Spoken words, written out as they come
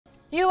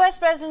US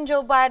President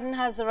Joe Biden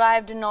has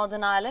arrived in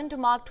Northern Ireland to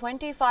mark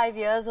 25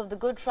 years of the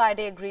Good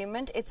Friday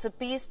Agreement. It's a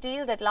peace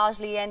deal that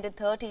largely ended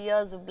 30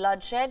 years of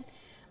bloodshed.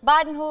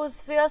 Biden, who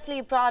is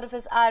fiercely proud of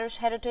his Irish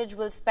heritage,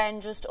 will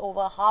spend just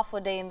over half a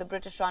day in the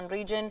British-run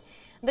region.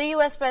 The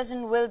US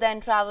President will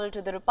then travel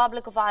to the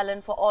Republic of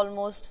Ireland for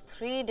almost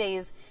 3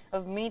 days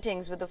of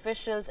meetings with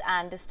officials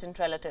and distant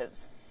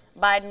relatives.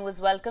 Biden was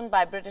welcomed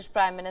by British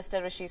Prime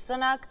Minister Rishi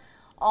Sunak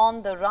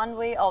on the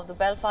runway of the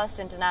Belfast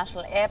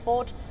International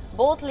Airport.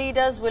 Both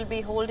leaders will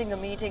be holding a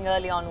meeting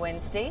early on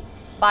Wednesday.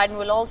 Biden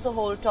will also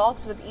hold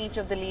talks with each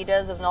of the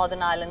leaders of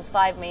Northern Ireland's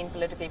 5 main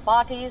political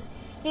parties.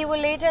 He will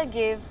later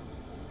give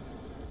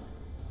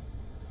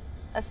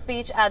a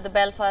speech at the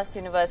Belfast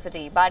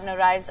University. Biden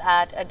arrives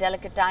at a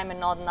delicate time in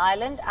Northern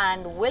Ireland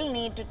and will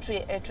need to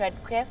tread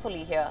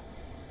carefully here.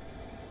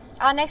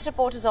 Our next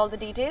report has all the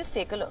details.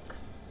 Take a look.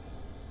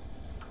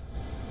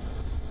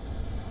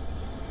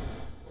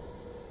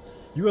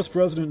 U.S.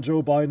 President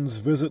Joe Biden's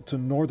visit to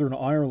Northern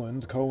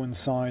Ireland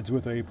coincides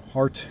with a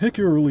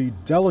particularly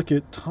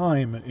delicate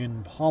time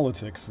in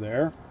politics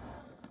there.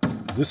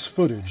 This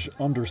footage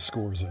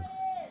underscores it.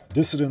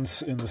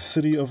 Dissidents in the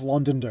city of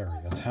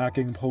Londonderry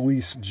attacking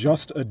police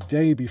just a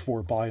day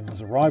before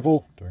Biden's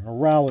arrival during a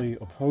rally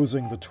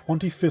opposing the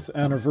 25th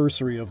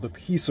anniversary of the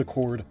peace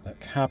accord that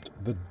capped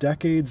the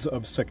decades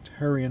of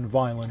sectarian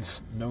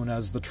violence known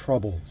as the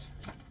Troubles.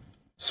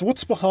 So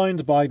what's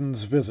behind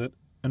Biden's visit,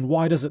 and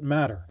why does it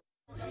matter?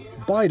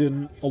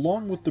 Biden,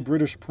 along with the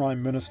British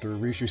Prime Minister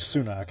Rishi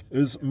Sunak,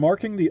 is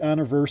marking the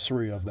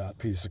anniversary of that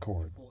peace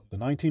accord, the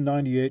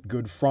 1998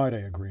 Good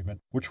Friday Agreement,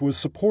 which was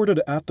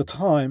supported at the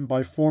time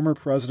by former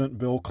President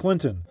Bill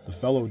Clinton, the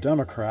fellow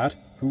Democrat,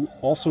 who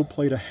also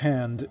played a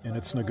hand in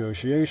its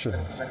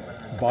negotiations.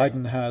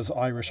 Biden has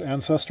Irish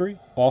ancestry,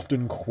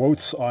 often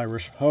quotes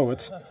Irish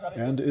poets,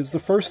 and is the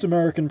first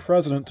American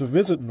president to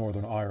visit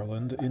Northern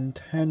Ireland in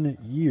 10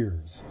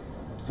 years.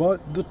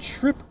 But the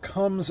trip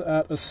comes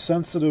at a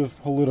sensitive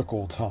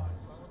political time.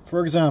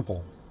 For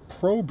example,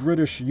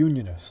 pro-British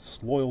unionists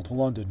loyal to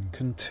London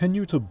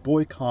continue to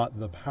boycott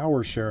the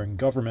power-sharing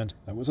government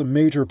that was a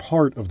major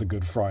part of the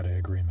Good Friday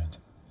Agreement.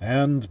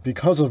 And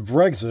because of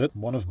Brexit,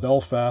 one of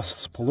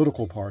Belfast's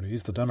political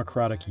parties, the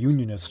Democratic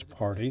Unionist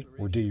Party,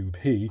 or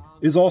DUP,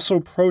 is also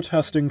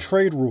protesting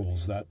trade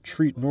rules that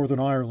treat Northern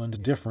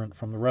Ireland different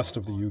from the rest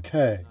of the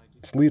UK.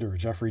 Its leader,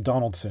 Jeffrey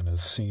Donaldson,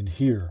 is seen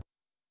here.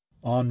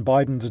 On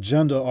Biden's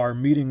agenda are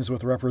meetings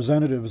with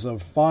representatives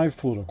of 5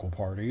 political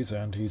parties,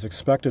 and he's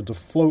expected to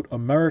float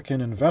American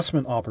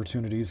investment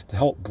opportunities to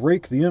help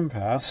break the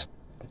impasse,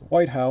 but the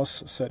White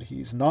House said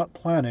he's not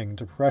planning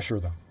to pressure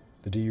them.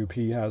 The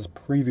DUP has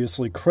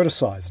previously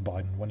criticized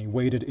Biden when he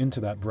waded into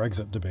that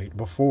Brexit debate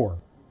before.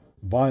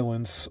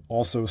 Violence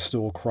also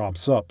still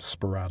crops up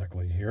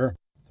sporadically here.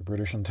 The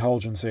British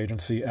intelligence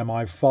agency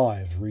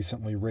MI5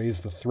 recently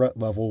raised the threat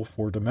level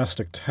for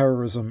domestic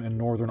terrorism in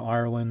Northern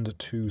Ireland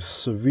to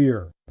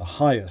severe, the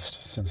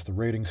highest since the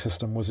rating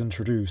system was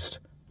introduced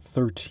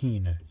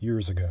 13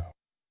 years ago.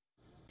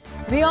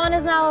 WION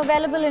is now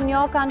available in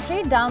your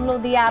country.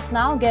 Download the app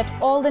now. Get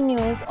all the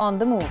news on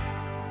the move.